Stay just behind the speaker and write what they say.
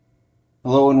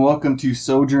Hello and welcome to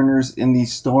Sojourners in the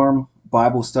Storm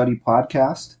Bible Study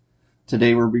Podcast.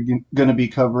 Today we're going to be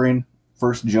covering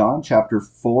 1 John chapter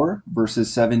 4,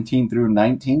 verses 17 through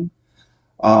 19.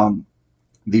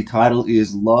 The title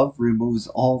is Love Removes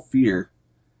All Fear.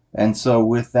 And so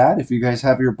with that, if you guys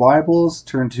have your Bibles,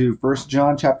 turn to 1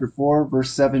 John chapter 4, verse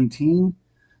 17,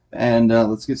 and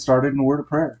let's get started in a word of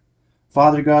prayer.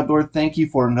 Father God, Lord, thank you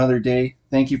for another day.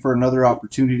 Thank you for another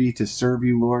opportunity to serve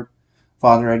you, Lord.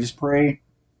 Father, I just pray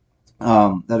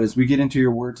that as we get into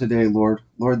your word today, Lord,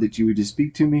 that you would just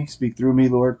speak to me, speak through me,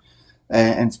 Lord,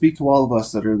 and speak to all of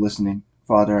us that are listening.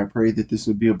 Father, I pray that this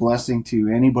would be a blessing to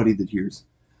anybody that hears.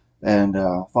 And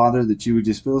Father, that you would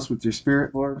just fill us with your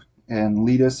spirit, Lord, and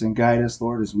lead us and guide us,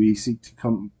 Lord, as we seek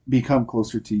to become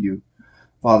closer to you.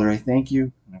 Father, I thank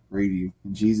you and I pray to you.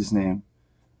 In Jesus' name,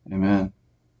 amen.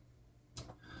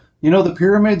 You know, the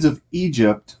pyramids of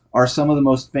Egypt are some of the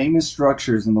most famous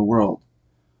structures in the world.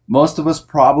 Most of us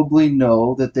probably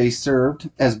know that they served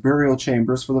as burial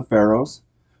chambers for the pharaohs,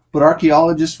 but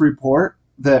archaeologists report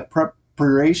that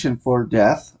preparation for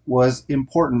death was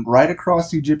important right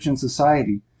across Egyptian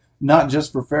society, not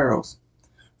just for pharaohs.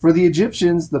 For the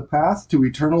Egyptians, the path to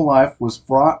eternal life was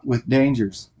fraught with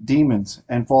dangers, demons,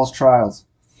 and false trails.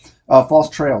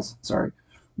 Sorry,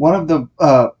 one of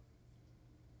the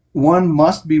one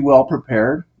must be well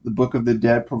prepared. The Book of the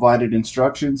Dead provided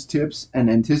instructions, tips,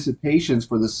 and anticipations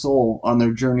for the soul on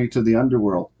their journey to the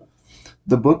underworld.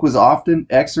 The book was often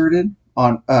excerpted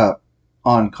on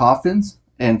coffins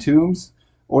and tombs,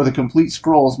 or the complete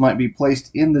scrolls might be placed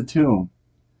in the tomb.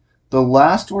 The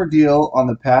last ordeal on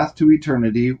the path to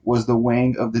eternity was the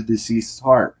weighing of the deceased's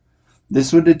heart.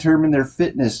 This would determine their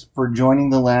fitness for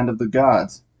joining the land of the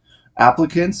gods.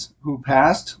 Applicants who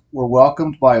passed were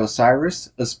welcomed by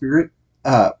Osiris, a spirit.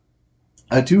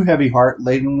 A too heavy heart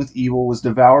laden with evil was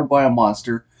devoured by a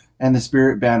monster, and the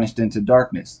spirit banished into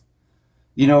darkness.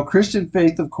 You know, Christian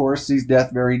faith, of course, sees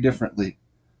death very differently.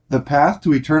 The path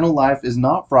to eternal life is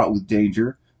not fraught with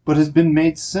danger, but has been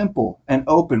made simple and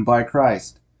open by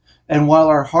Christ. And while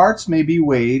our hearts may be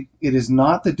weighed, it is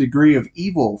not the degree of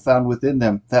evil found within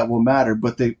them that will matter,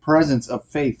 but the presence of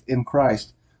faith in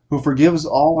Christ, who forgives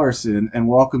all our sin and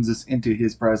welcomes us into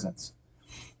his presence.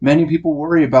 Many people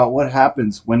worry about what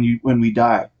happens when we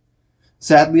die.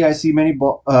 Sadly, I see many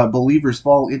believers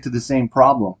fall into the same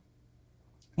problem.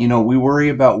 You know, we worry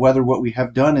about whether what we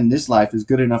have done in this life is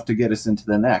good enough to get us into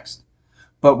the next.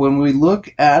 But when we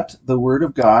look at the Word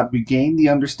of God, we gain the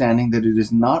understanding that it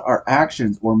is not our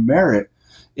actions or merit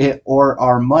or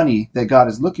our money that God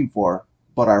is looking for,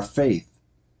 but our faith.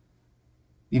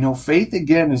 You know, faith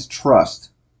again is trust.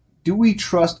 Do we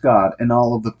trust God and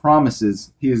all of the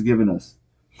promises he has given us?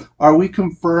 Are we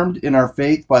confirmed in our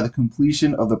faith by the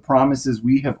completion of the promises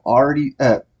we have already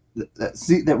that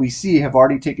we see have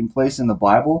already taken place in the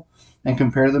Bible, and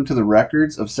compare them to the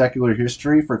records of secular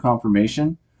history for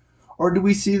confirmation? Or do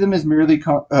we see them as merely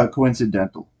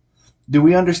coincidental? Do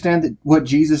we understand that what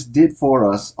Jesus did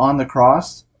for us on the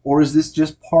cross, or is this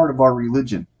just part of our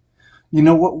religion? You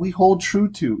know, what we hold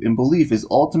true to in belief is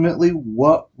ultimately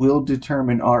what will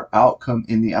determine our outcome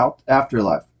in the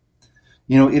afterlife.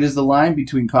 You know, it is the line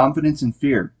between confidence and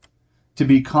fear. To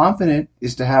be confident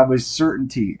is to have a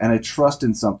certainty and a trust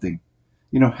in something.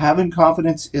 You know, having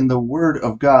confidence in the Word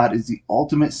of God is the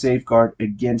ultimate safeguard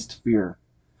against fear.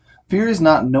 Fear is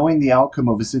not knowing the outcome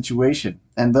of a situation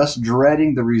and thus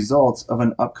dreading the results of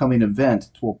an upcoming event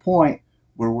to a point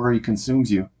where worry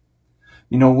consumes you.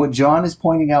 You know, what John is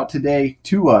pointing out today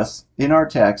to us in our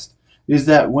text is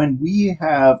that when we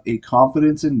have a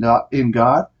confidence in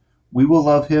God, we will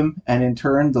love him, and in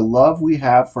turn, the love we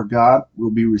have for God will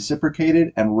be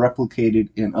reciprocated and replicated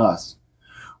in us.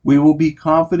 We will be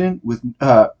confident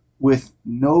with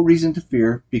no reason to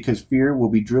fear, because fear will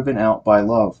be driven out by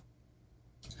love.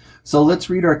 So let's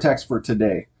read our text for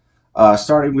today,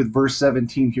 starting with verse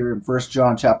 17 here in 1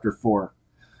 John chapter 4.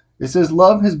 It says,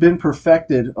 "Love has been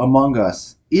perfected among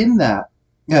us in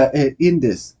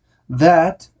this,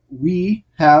 that we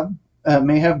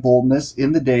may have boldness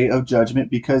in the day of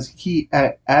judgment, because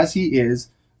as he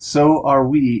is, so are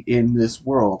we in this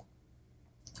world.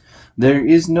 There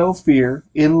is no fear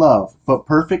in love, but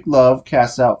perfect love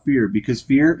casts out fear, because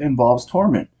fear involves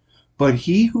torment. But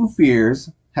he who fears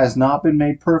has not been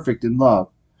made perfect in love.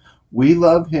 We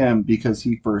love him because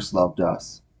he first loved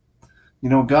us." You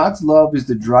know, God's love is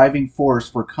the driving force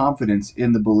for confidence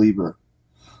in the believer.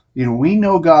 You know, we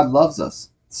know God loves us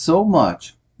so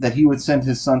much that he would send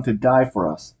his son to die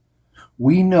for us.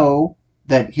 We know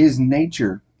that his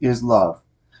nature is love,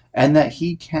 and that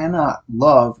he cannot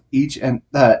love each and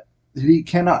that he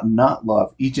cannot not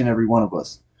love each and every one of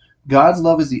us. God's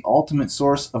love is the ultimate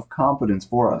source of confidence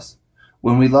for us.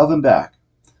 When we love him back,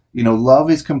 love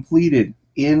is completed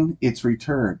in its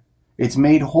return. It's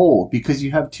made whole because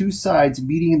you have two sides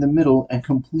meeting in the middle and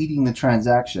completing the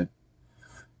transaction.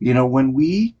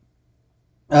 When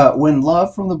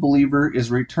love from the believer is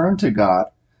returned to God,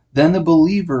 then the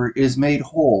believer is made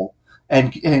whole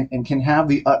and can have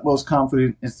the utmost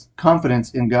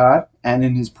confidence in God and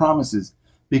in his promises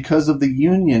because of the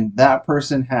union that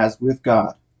person has with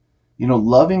God.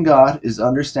 Loving God is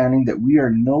understanding that we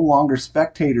are no longer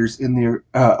spectators in the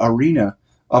arena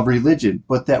of religion,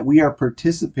 but that we are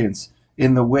participants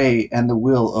in the way and the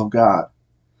will of God.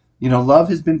 Love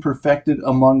has been perfected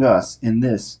among us in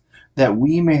this, that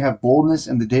we may have boldness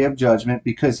in the day of judgment,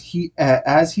 because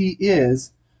as he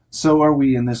is, so are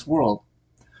we in this world.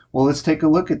 Well, let's take a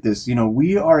look at this.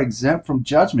 We are exempt from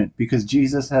judgment because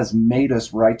Jesus has made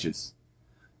us righteous.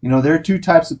 There are two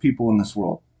types of people in this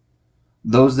world: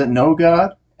 those that know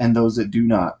God and those that do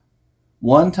not.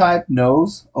 One type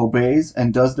knows, obeys,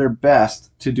 and does their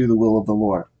best to do the will of the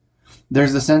Lord.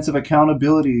 There's a sense of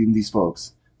accountability in these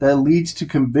folks that leads to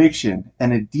conviction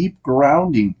and a deep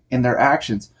grounding in their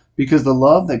actions, because the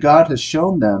love that God has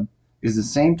shown them is the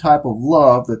same type of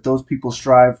love that those people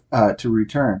strive to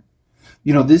return.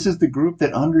 This is the group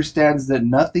that understands that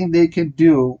nothing they can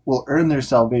do will earn their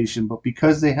salvation, but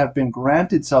because they have been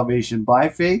granted salvation by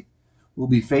faith, will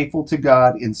be faithful to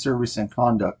God in service and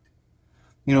conduct.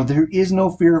 There is no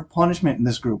fear of punishment in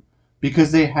this group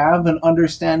because they have an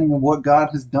understanding of what God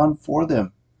has done for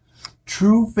them.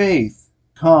 True faith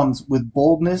comes with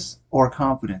boldness or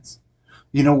confidence.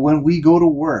 When we go to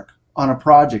work on a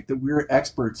project that we're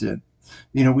experts in,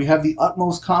 we have the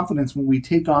utmost confidence when we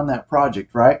take on that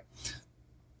project, right?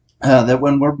 That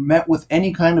when we're met with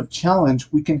any kind of challenge,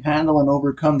 we can handle and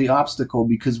overcome the obstacle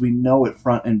because we know it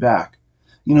front and back.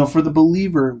 For the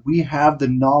believer, we have the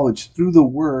knowledge through the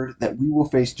word that we will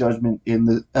face judgment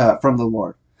from the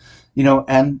Lord.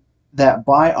 And that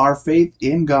by our faith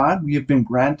in God, we have been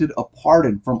granted a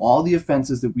pardon from all the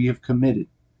offenses that we have committed.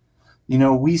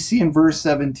 We see in verse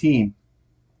 17,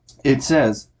 it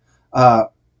says,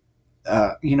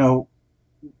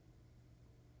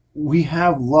 we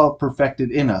have love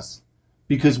perfected in us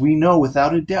because we know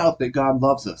without a doubt that God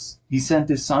loves us. He sent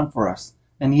his son for us,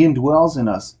 and he indwells in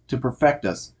us to perfect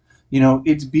us.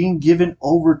 It's being given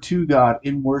over to God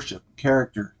in worship,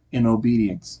 character, in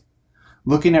obedience.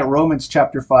 Looking at Romans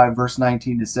chapter 5, verse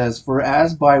 19, it says, "For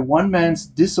as by one man's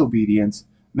disobedience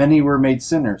many were made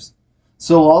sinners,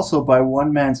 so also by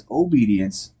one man's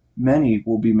obedience many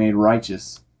will be made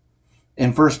righteous."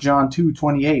 In 1 John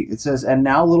 2:28, it says, "And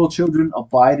now, little children,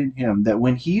 abide in him, that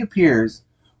when he appears,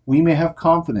 we may have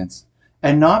confidence,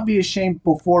 and not be ashamed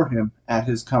before him at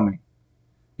his coming."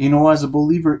 As a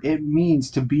believer, it means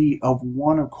to be of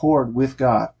one accord with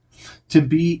God, to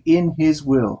be in his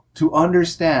will, to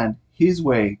understand his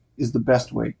way is the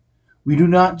best way. We do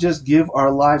not just give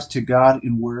our lives to God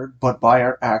in word, but by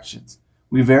our actions.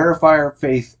 We verify our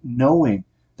faith knowing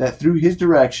that through his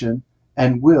direction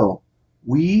and will,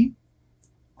 we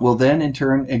will then in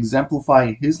turn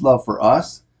exemplify his love for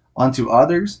us unto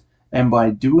others, and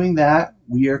by doing that,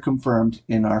 we are confirmed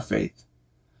in our faith.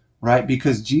 Right?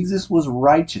 Because Jesus was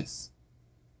righteous,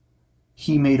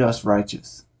 he made us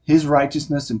righteous. His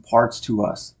righteousness imparts to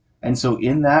us. And so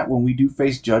in that, when we do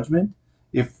face judgment,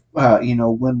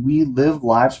 when we live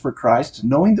lives for Christ,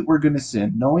 knowing that we're going to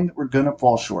sin, knowing that we're going to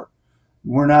fall short,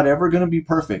 we're not ever going to be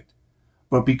perfect,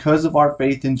 but because of our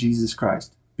faith in Jesus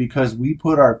Christ, because we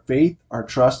put our faith, our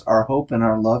trust, our hope, and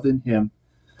our love in him,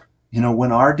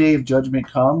 when our day of judgment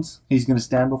comes, he's going to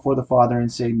stand before the Father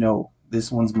and say, "No,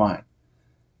 this one's mine."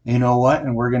 You know what?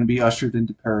 And we're going to be ushered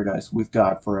into paradise with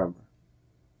God forever.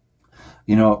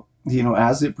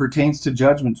 As it pertains to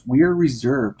judgments, we are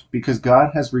reserved because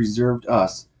God has reserved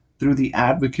us through the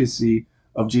advocacy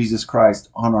of Jesus Christ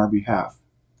on our behalf.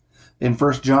 In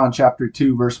 1 John chapter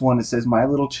 2, verse 1, it says, "My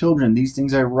little children, these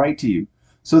things I write to you,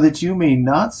 so that you may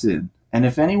not sin. And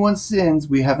if anyone sins,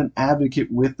 we have an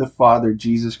advocate with the Father,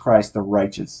 Jesus Christ the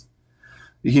righteous."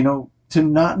 To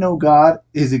not know God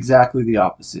is exactly the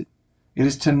opposite. It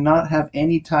is to not have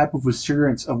any type of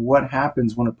assurance of what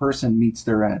happens when a person meets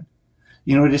their end.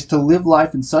 It is to live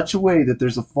life in such a way that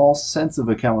there's a false sense of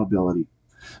accountability,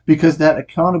 because that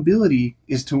accountability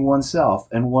is to oneself,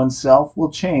 and oneself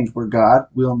will change where God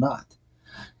will not.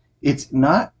 It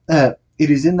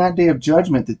is in that day of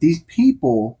judgment that these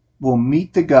people will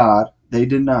meet the God they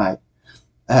denied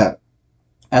at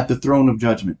the throne of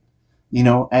judgment,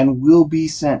 and will be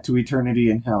sent to eternity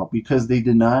in hell because they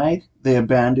denied, they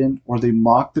abandoned, or they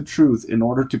mocked the truth in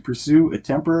order to pursue a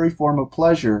temporary form of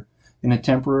pleasure in a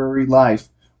temporary life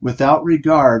without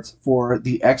regards for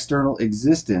the external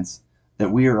existence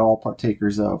that we are all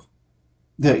partakers of,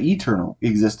 the eternal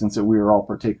existence that we are all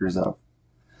partakers of.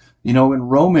 In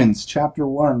Romans chapter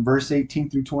 1, verse 18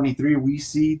 through 23, we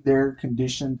see their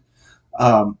condition,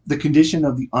 the condition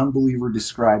of the unbeliever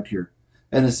described here.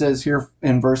 And it says here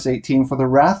in verse 18, "For the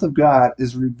wrath of God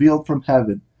is revealed from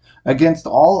heaven against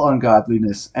all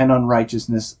ungodliness and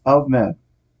unrighteousness of men,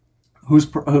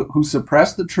 who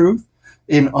suppress the truth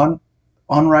in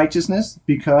unrighteousness,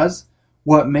 because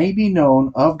what may be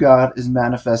known of God is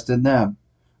manifest in them.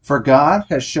 For God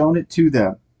has shown it to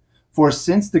them. For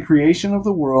since the creation of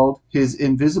the world, his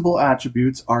invisible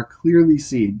attributes are clearly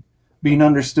seen, being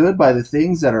understood by the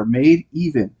things that are made,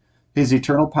 even his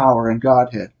eternal power and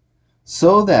Godhead,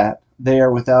 so that they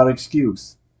are without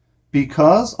excuse.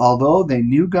 Because although they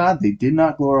knew God, they did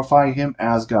not glorify him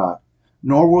as God,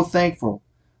 nor were thankful,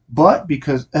 but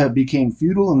because became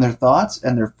futile in their thoughts,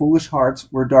 and their foolish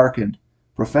hearts were darkened.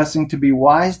 Professing to be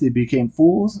wise, they became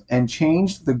fools, and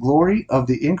changed the glory of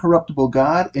the incorruptible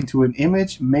God into an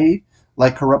image made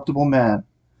like corruptible man,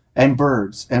 and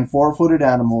birds, and four-footed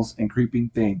animals, and creeping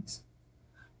things."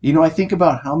 I think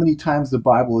about how many times the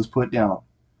Bible is put down.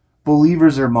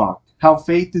 Believers are mocked. How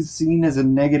faith is seen as a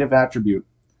negative attribute.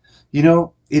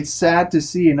 It's sad to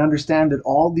see and understand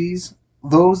that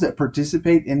those that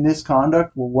participate in this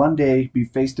conduct will one day be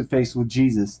face to face with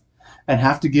Jesus and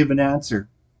have to give an answer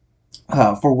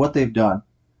for what they've done.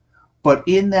 But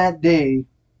in that day,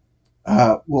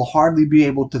 will hardly be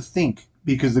able to think,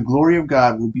 because the glory of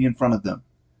God will be in front of them.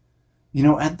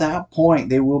 At that point,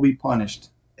 they will be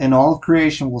punished, and all of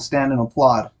creation will stand and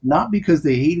applaud, not because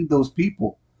they hated those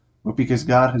people, but because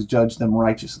God has judged them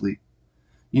righteously.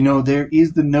 There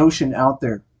is the notion out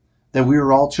there that we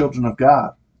are all children of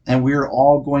God, and we are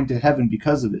all going to heaven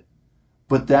because of it.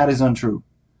 But that is untrue.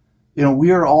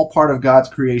 We are all part of God's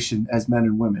creation as men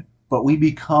and women, but we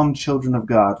become children of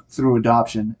God through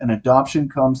adoption, and adoption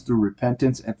comes through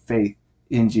repentance and faith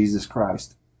in Jesus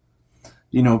Christ.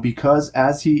 Because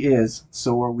as he is,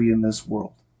 so are we in this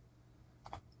world.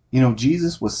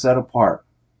 Jesus was set apart.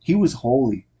 He was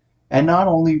holy. And not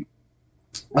only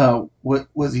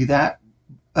was he that,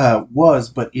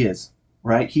 but is,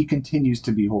 right? He continues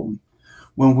to be holy.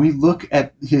 When we look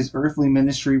at his earthly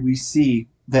ministry, we see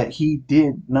that he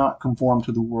did not conform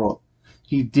to the world.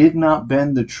 He did not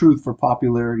bend the truth for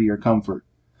popularity or comfort,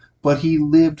 but he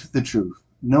lived the truth,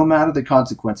 no matter the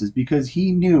consequences, because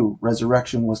he knew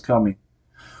resurrection was coming.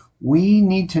 We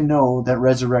need to know that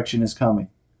resurrection is coming.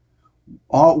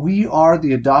 We are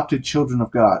the adopted children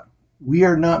of God. We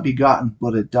are not begotten,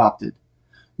 but adopted.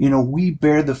 We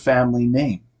bear the family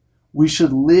name. We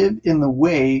should live in the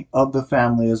way of the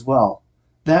family as well.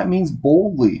 That means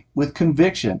boldly, with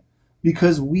conviction,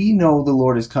 because we know the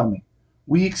Lord is coming.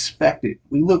 We expect it.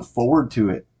 We look forward to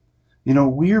it.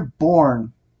 We're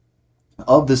born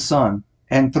of the Son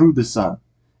and through the Son.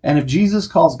 And if Jesus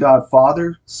calls God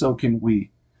Father, so can we.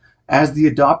 As the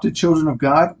adopted children of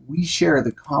God, we share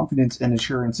the confidence and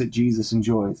assurance that Jesus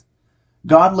enjoys.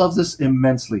 God loves us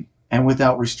immensely and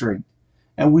without restraint,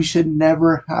 and we should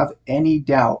never have any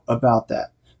doubt about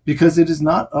that, because it is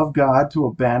not of God to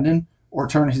abandon or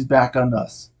turn his back on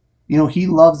us. He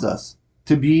loves us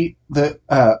to be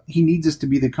he needs us to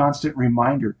be the constant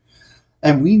reminder,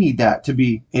 and we need that to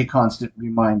be a constant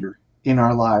reminder in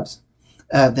our lives,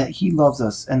 that he loves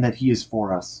us and that he is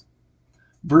for us.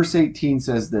 Verse 18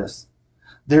 says this: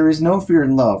 "There is no fear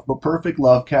in love, but perfect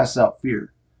love casts out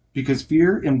fear, because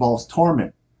fear involves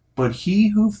torment. But he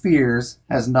who fears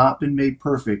has not been made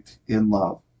perfect in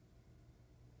love."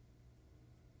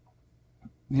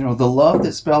 The love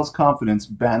that spells confidence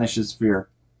banishes fear.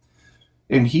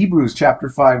 In Hebrews chapter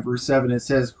 5, verse 7, it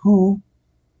says, "Who,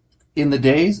 in the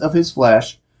days of his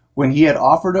flesh, when he had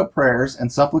offered up prayers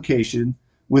and supplication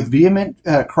with vehement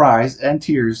cries and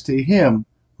tears to him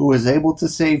who was able to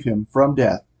save him from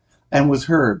death, and was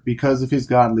heard because of his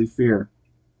godly fear."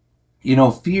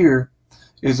 Fear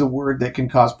is a word that can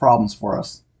cause problems for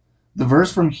us. The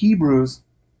verse from Hebrews,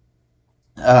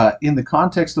 in the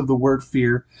context of the word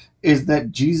fear, is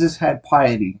that Jesus had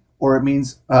piety, or it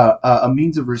means a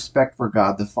means of respect for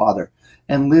God the Father,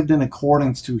 and lived in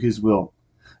accordance to his will.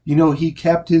 He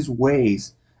kept his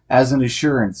ways as an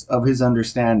assurance of his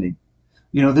understanding.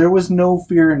 There was no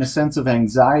fear in a sense of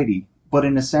anxiety, but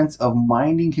in a sense of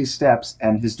minding his steps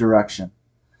and his direction.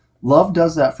 Love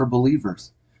does that for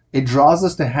believers. It draws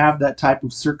us to have that type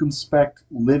of circumspect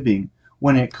living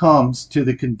when it comes to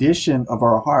the condition of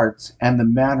our hearts and the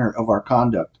manner of our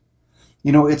conduct.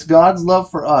 It's God's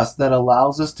love for us that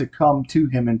allows us to come to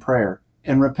him in prayer,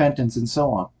 in repentance, and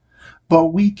so on.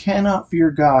 But we cannot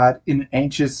fear God in an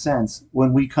anxious sense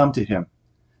when we come to him.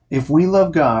 If we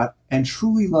love God and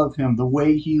truly love Him the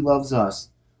way He loves us,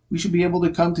 we should be able to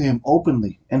come to Him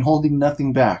openly and holding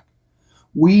nothing back.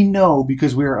 We know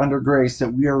because we are under grace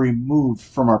that we are removed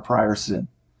from our prior sin.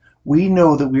 We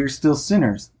know that we are still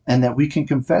sinners and that we can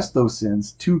confess those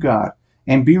sins to God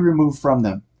and be removed from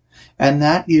them. And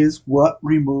that is what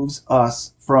removes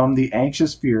us from the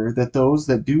anxious fear that those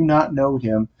that do not know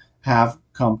Him have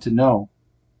come to know.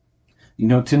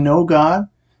 To know God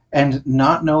and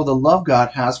not know the love God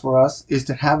has for us is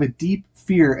to have a deep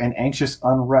fear and anxious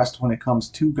unrest when it comes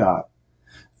to God.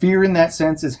 Fear in that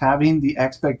sense is having the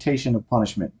expectation of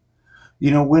punishment.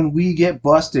 When we get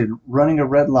busted running a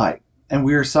red light and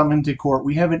we are summoned to court,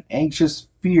 we have an anxious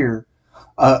fear,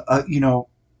 uh, uh, you know,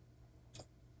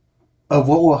 of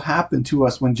what will happen to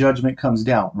us when judgment comes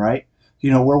down, right?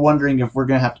 We're wondering if we're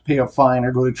going to have to pay a fine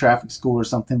or go to traffic school or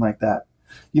something like that.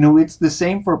 It's the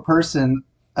same for a person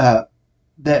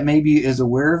that maybe is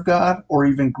aware of God or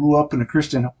even grew up in a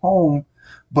Christian home,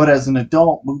 but as an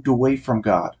adult moved away from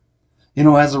God.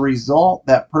 As a result,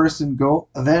 that person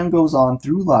then goes on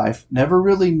through life, never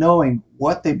really knowing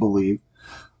what they believe.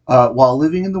 While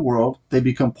living in the world, they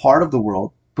become part of the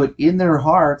world, but in their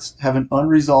hearts have an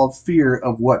unresolved fear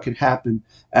of what could happen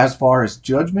as far as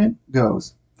judgment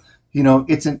goes.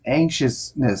 It's an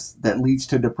anxiousness that leads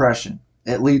to depression.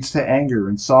 It leads to anger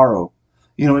and sorrow.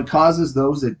 It causes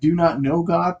those that do not know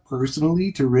God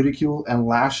personally to ridicule and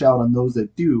lash out on those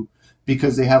that do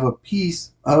because they have a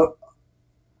peace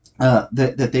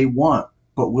that they want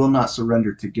but will not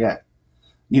surrender to get.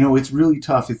 It's really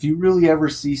tough. If you really ever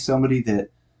see somebody that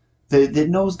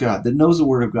knows God, that knows the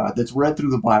Word of God, that's read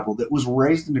through the Bible, that was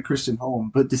raised in a Christian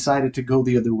home but decided to go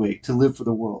the other way, to live for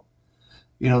the world,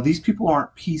 these people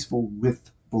aren't peaceful with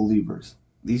believers.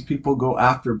 These people go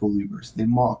after believers. They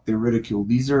mock, they ridicule.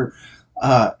 These are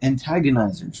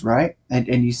antagonizers, right? And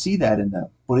you see that in them.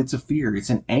 But it's a fear, it's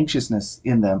an anxiousness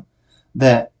in them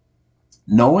that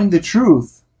knowing the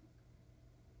truth,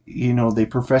 they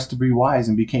professed to be wise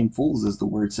and became fools, as the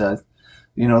word says.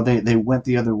 They went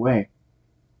the other way.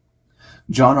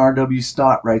 John R.W.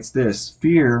 Stott writes this: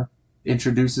 fear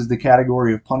introduces the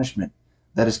category of punishment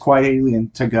that is quite alien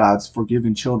to God's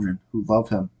forgiven children who love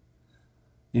Him.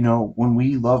 When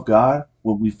we love God,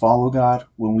 when we follow God,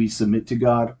 when we submit to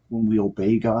God, when we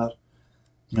obey God,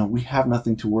 we have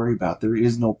nothing to worry about. There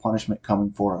is no punishment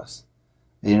coming for us.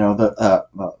 The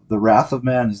wrath of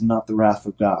man is not the wrath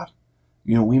of God.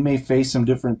 We may face some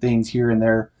different things here and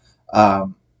there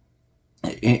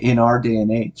in our day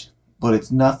and age, but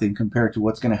it's nothing compared to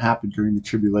what's going to happen during the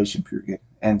tribulation period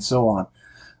and so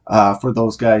on. For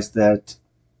those guys that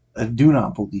do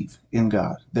not believe in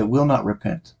God, that will not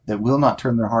repent, that will not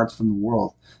turn their hearts from the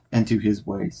world and to His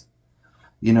ways.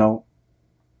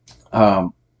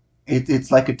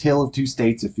 It's like a tale of two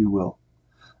states, if you will.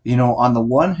 On the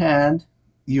one hand,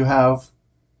 you have,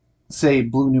 say,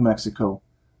 Blue New Mexico,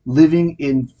 living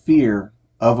in fear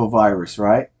of a virus,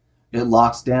 right? It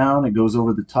locks down, it goes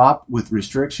over the top with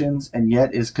restrictions, and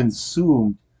yet is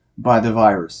consumed by the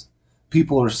virus.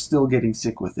 People are still getting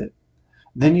sick with it.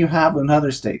 Then you have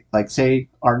another state, like, say,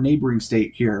 our neighboring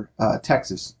state here,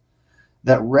 Texas,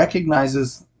 that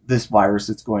recognizes this virus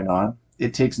that's going on.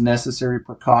 It takes necessary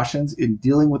precautions in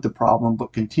dealing with the problem,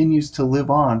 but continues to live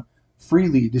on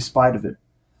freely despite of it.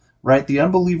 Right? The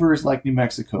unbeliever is like New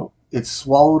Mexico. It's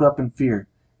swallowed up in fear,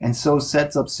 and so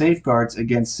sets up safeguards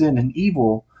against sin and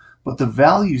evil, but the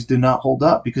values do not hold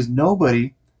up because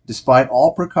nobody, despite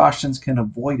all precautions, can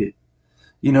avoid it.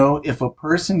 If a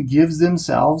person gives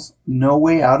themselves no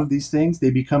way out of these things,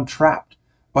 they become trapped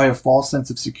by a false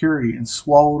sense of security and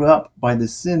swallowed up by the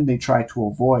sin they try to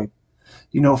avoid.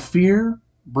 Fear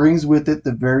brings with it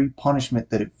the very punishment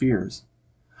that it fears.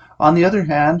 On the other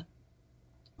hand,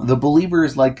 the believer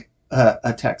is like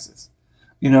a Texas.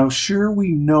 Sure,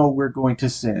 we know we're going to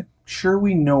sin. Sure,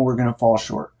 we know we're going to fall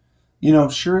short.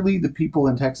 Surely the people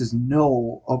in Texas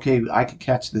know, okay, I could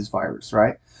catch this virus,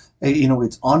 right?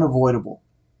 It's unavoidable.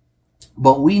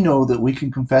 But we know that we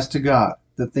can confess to God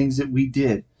the things that we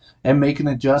did and make an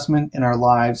adjustment in our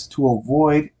lives to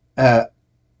avoid the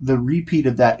repeat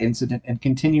of that incident and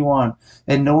continue on,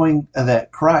 and knowing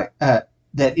that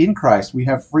that in Christ we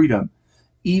have freedom,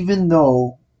 even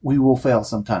though we will fail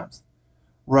sometimes.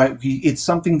 Right? It's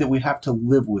something that we have to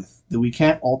live with, that we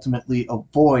can't ultimately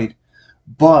avoid,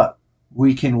 but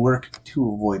we can work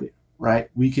to avoid it. Right?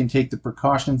 We can take the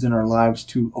precautions in our lives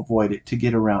to avoid it, to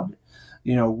get around it.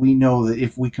 We know that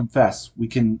if we confess, we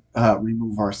can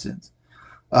remove our sins.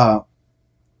 God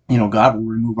will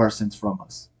remove our sins from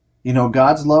us.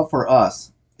 God's love for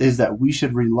us is that we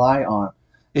should rely on,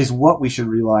 is what we should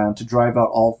rely on to drive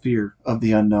out all fear of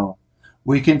the unknown.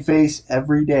 We can face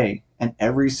every day and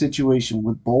every situation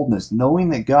with boldness, knowing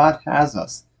that God has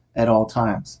us at all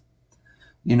times.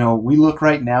 We look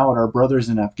right now at our brothers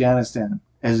in Afghanistan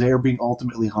as they are being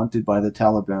ultimately hunted by the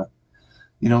Taliban.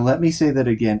 Let me say that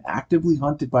again, actively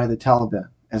hunted by the Taliban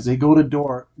as they go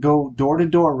door to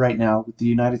door right now with the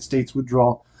United States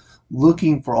withdrawal,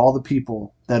 looking for all the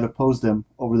people that opposed them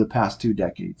over the past 2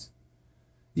 decades.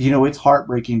 It's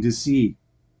heartbreaking to see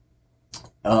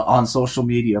on social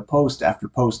media post after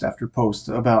post after post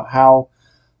about how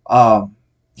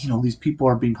these people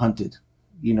are being hunted.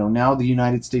 Now the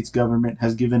United States government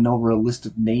has given over a list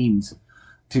of names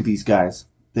to these guys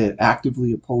that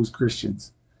actively oppose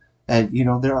Christians. And,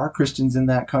 there are Christians in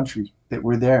that country that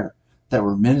were there, that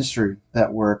were ministering,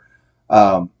 that were,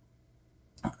 um,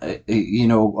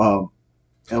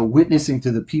 witnessing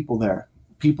to the people there.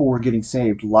 People were getting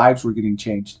saved, lives were getting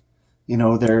changed.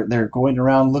 They're going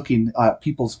around looking at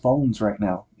people's phones right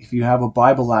now. If you have a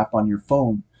Bible app on your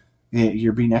phone,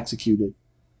 you're being executed.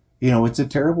 It's a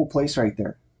terrible place right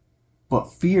there.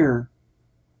 But fear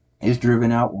is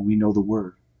driven out when we know the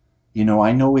word.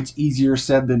 I know it's easier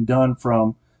said than done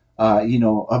from,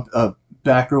 a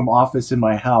backroom office in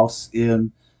my house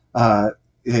in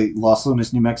Los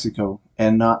Lunas, New Mexico,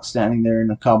 and not standing there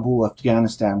in Kabul,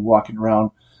 Afghanistan, walking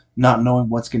around, not knowing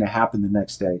what's going to happen the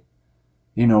next day.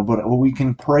 But we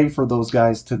can pray for those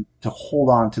guys to hold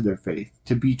on to their faith,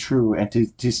 to be true, and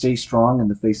to stay strong in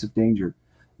the face of danger,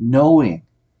 knowing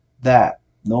that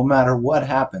no matter what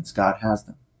happens, God has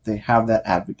them. They have that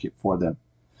advocate for them.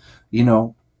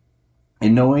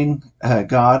 And knowing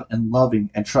God and loving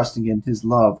and trusting in His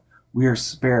love, we are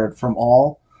spared from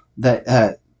all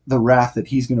that the wrath that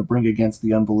He's going to bring against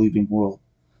the unbelieving world.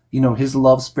 His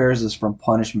love spares us from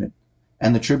punishment,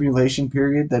 and the tribulation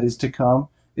period that is to come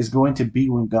is going to be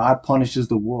when God punishes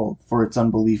the world for its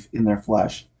unbelief in their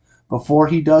flesh, before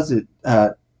He does it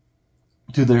to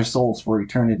their souls for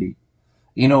eternity.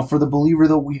 For the believer,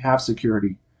 though, we have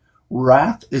security.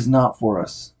 Wrath is not for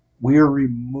us. We are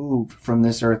removed from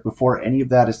this earth before any of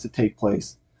that is to take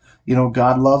place.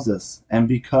 God loves us, and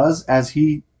because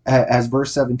as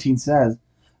verse 17 says,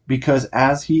 because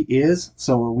as He is,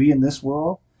 so are we in this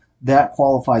world, that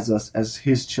qualifies us as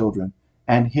His children,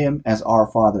 and Him as our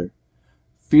Father.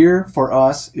 Fear for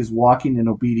us is walking in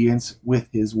obedience with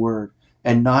His word,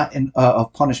 and not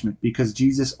of punishment, because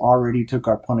Jesus already took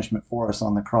our punishment for us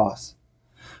on the cross.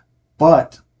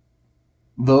 But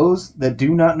those that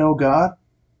do not know God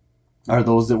are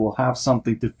those that will have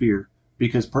something to fear,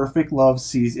 because perfect love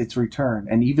sees its return.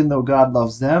 And even though God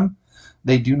loves them,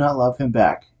 they do not love Him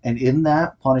back. And in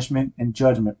that, punishment and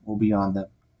judgment will be on them.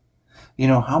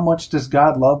 How much does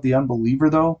God love the unbeliever,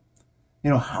 though?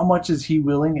 How much is He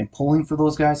willing and pulling for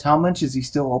those guys? How much is He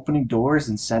still opening doors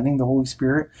and sending the Holy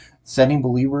Spirit, sending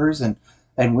believers and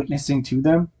witnessing to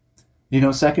them?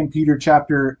 2 Peter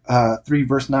chapter 3,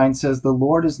 verse 9 says, the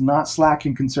Lord is not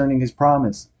slacking concerning His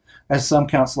promise, as some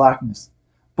count slackness,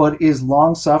 but is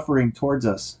long-suffering towards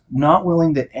us, not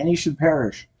willing that any should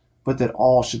perish, but that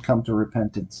all should come to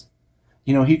repentance.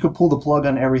 He could pull the plug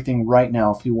on everything right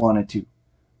now if He wanted to,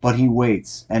 but He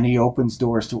waits, and He opens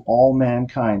doors to all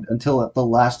mankind until the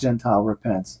last Gentile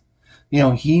repents.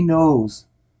 He knows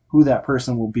who that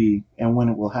person will be and when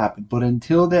it will happen. But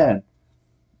until then,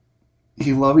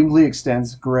 He lovingly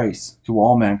extends grace to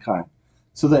all mankind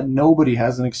so that nobody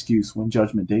has an excuse when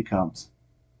Judgment Day comes.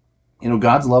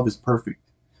 God's love is perfect,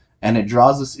 and it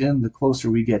draws us in the closer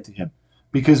we get to Him,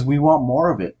 because we want more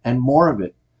of it and more of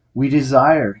it. We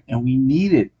desire and we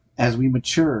need it as we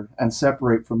mature and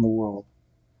separate from the world.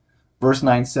 Verse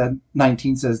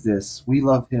 19 says this, we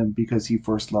love Him because He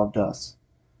first loved us.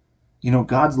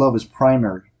 God's love is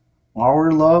primary.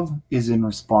 Our love is in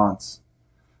response.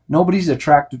 Nobody's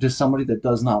attracted to somebody that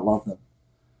does not love them.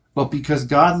 But because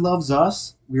God loves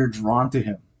us, we are drawn to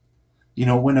Him.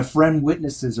 When a friend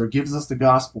witnesses or gives us the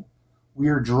gospel, we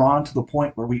are drawn to the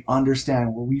point where we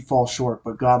understand where we fall short,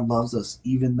 but God loves us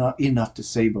even enough to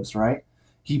save us, right?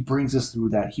 He brings us through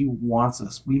that. He wants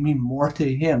us. We mean more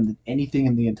to Him than anything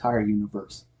in the entire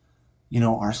universe.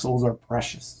 Our souls are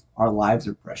precious. Our lives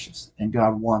are precious, and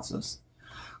God wants us.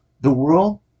 The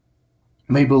world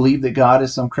may believe that God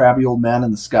is some crabby old man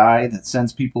in the sky that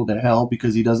sends people to hell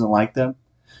because He doesn't like them.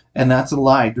 And that's a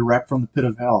lie direct from the pit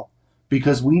of hell,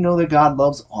 because we know that God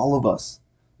loves all of us.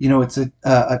 It's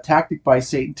a tactic by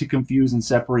Satan to confuse and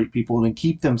separate people and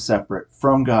keep them separate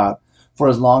from God for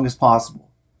as long as possible.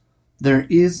 There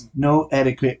is no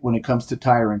etiquette when it comes to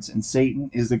tyrants, and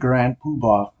Satan is the grand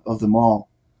poobah of them all.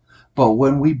 But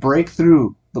when we break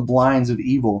through the blinds of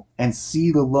evil and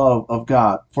see the love of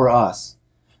God for us,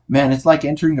 man, it's like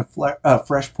entering a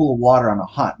fresh pool of water on a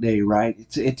hot day, right?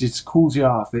 It just cools you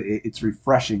off. It's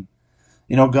refreshing.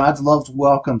 God's love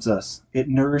welcomes us. It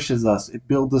nourishes us. It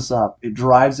builds us up. It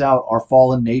drives out our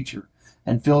fallen nature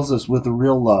and fills us with a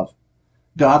real love,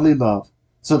 godly love,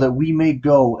 so that we may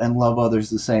go and love others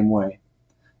the same way.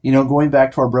 Going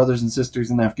back to our brothers and sisters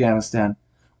in Afghanistan,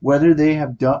 whether they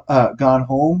have gone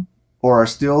home or are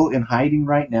still in hiding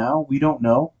right now, we don't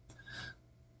know.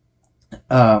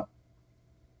 Uh,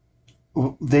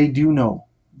 they do know,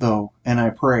 though, and I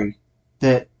pray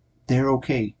that they're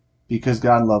okay because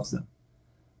God loves them,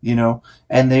 and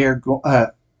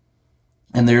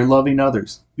and they're loving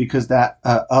others because of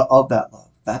that love.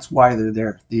 That's why they're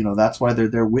there. That's why they're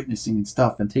there witnessing and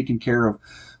stuff and taking care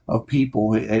of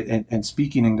people and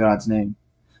speaking in God's name.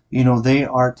 They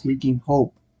are taking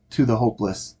hope to the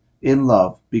hopeless in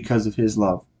love because of his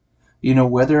love.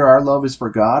 Whether our love is for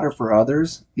God or for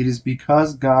others, it is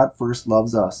because God first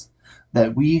loves us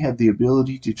that we have the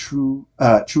ability to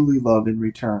truly love in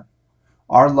return.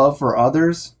 Our love for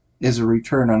others is a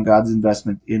return on God's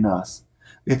investment in us.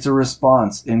 It's a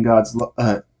response in God's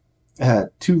to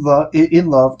love in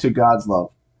love to God's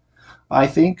love. I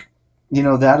think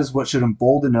that is what should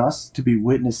embolden us to be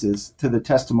witnesses to the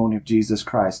testimony of Jesus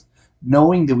Christ,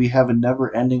 knowing that we have a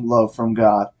never-ending love from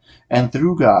God, and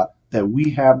through God that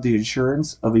we have the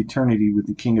assurance of eternity with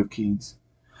the King of Kings,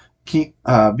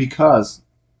 because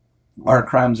our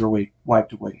crimes are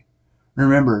wiped away.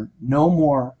 Remember, no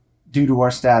more due to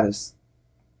our status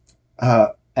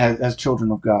as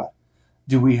children of God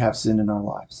do we have sin in our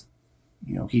lives.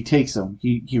 He takes them,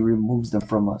 he removes them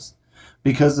from us.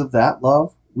 Because of that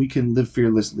love, we can live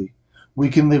fearlessly. We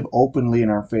can live openly in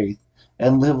our faith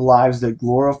and live lives that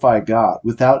glorify God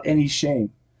without any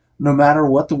shame, no matter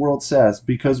what the world says,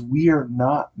 because we are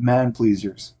not man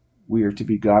pleasers. We are to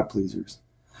be God pleasers.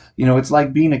 It's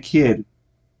like being a kid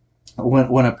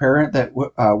when a parent that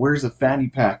wears a fanny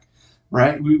pack,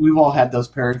 right? We've all had those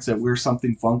parents that wear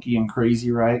something funky and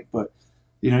crazy, right? But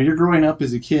you're growing up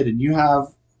as a kid and you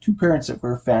have two parents that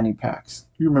wear fanny packs.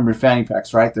 You remember fanny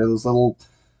packs, right? They're those little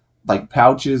like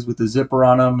pouches with a zipper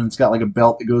on them, and it's got like a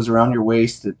belt that goes around your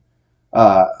waist. And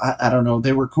I don't know,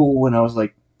 they were cool when I was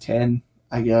like 10,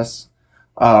 I guess.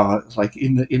 Like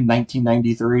in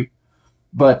 1993.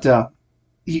 But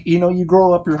you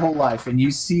grow up your whole life and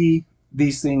you see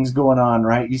these things going on,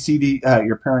 right? You see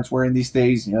your parents wearing these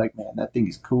things, and you're like, man, that thing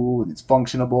is cool and it's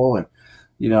functionable, and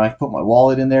I can put my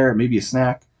wallet in there and maybe a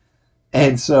snack.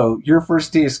 And so your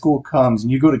first day of school comes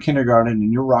and you go to kindergarten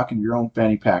and you're rocking your own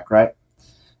fanny pack, right?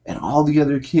 And all the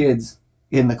other kids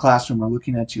in the classroom are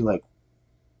looking at you like,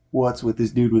 what's with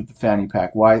this dude with the fanny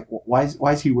pack? Why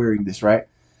is he wearing this, right?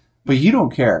 But you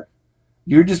don't care.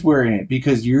 You're just wearing it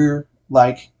because you're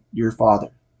like your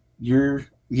father. Like,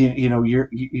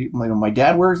 my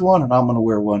dad wears one and I'm going to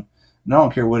wear one. And I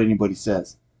don't care what anybody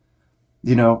says.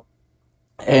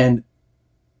 And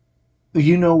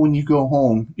when you go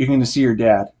home, you're going to see your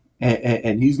dad,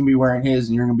 and he's going to be wearing his,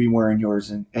 and you're going to be wearing yours,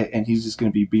 and he's just going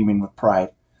to be beaming with pride.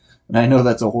 And I know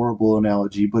that's a horrible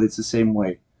analogy, but it's the same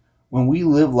way. When we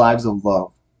live lives of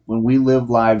love, when we live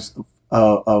lives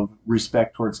of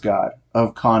respect towards God,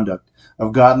 of conduct,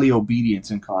 of godly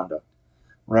obedience and conduct,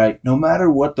 right? No matter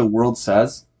what the world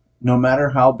says, no matter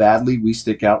how badly we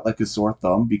stick out like a sore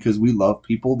thumb because we love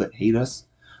people that hate us,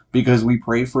 because we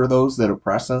pray for those that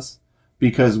oppress us,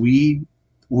 because we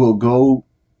will go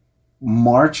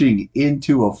marching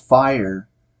into a fire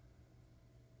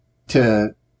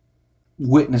to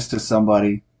witness to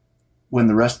somebody when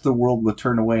the rest of the world will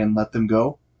turn away and let them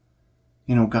go.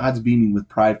 God's beaming with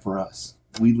pride for us.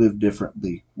 We live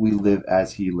differently. We live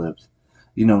as he lived.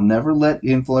 Never let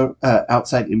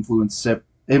outside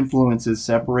influences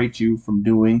separate you from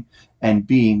doing and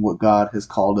being what God has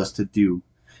called us to do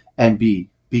and be,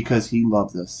 because he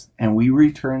loves us. And we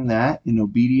return that in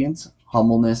obedience,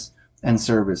 humbleness, and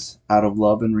service out of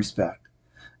love and respect.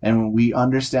 And when we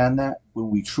understand that, when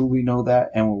we truly know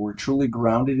that, and when we're truly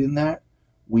grounded in that,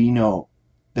 we know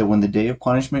that when the day of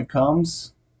punishment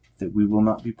comes, that we will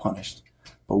not be punished,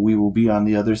 but we will be on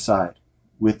the other side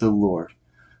with the Lord.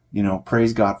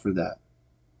 Praise God for that.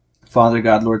 Father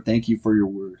God, Lord, thank you for your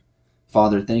word.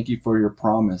 Father, thank you for your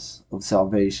promise of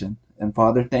salvation. And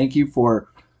Father, thank you for,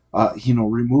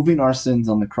 removing our sins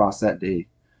on the cross that day,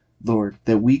 Lord,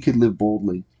 that we could live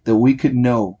boldly, that we could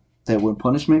know that when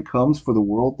punishment comes for the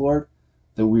world, Lord,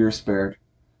 that we are spared.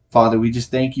 Father, we just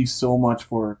thank you so much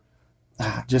for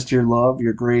just your love,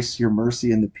 your grace, your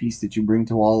mercy, and the peace that you bring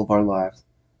to all of our lives.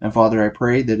 And Father, I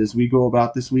pray that as we go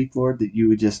about this week, Lord, that you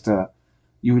would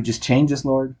just change us,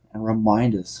 Lord, and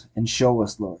remind us and show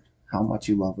us, Lord, how much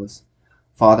you love us.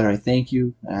 Father, I thank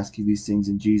you. I ask you these things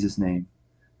in Jesus' name.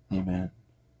 Amen.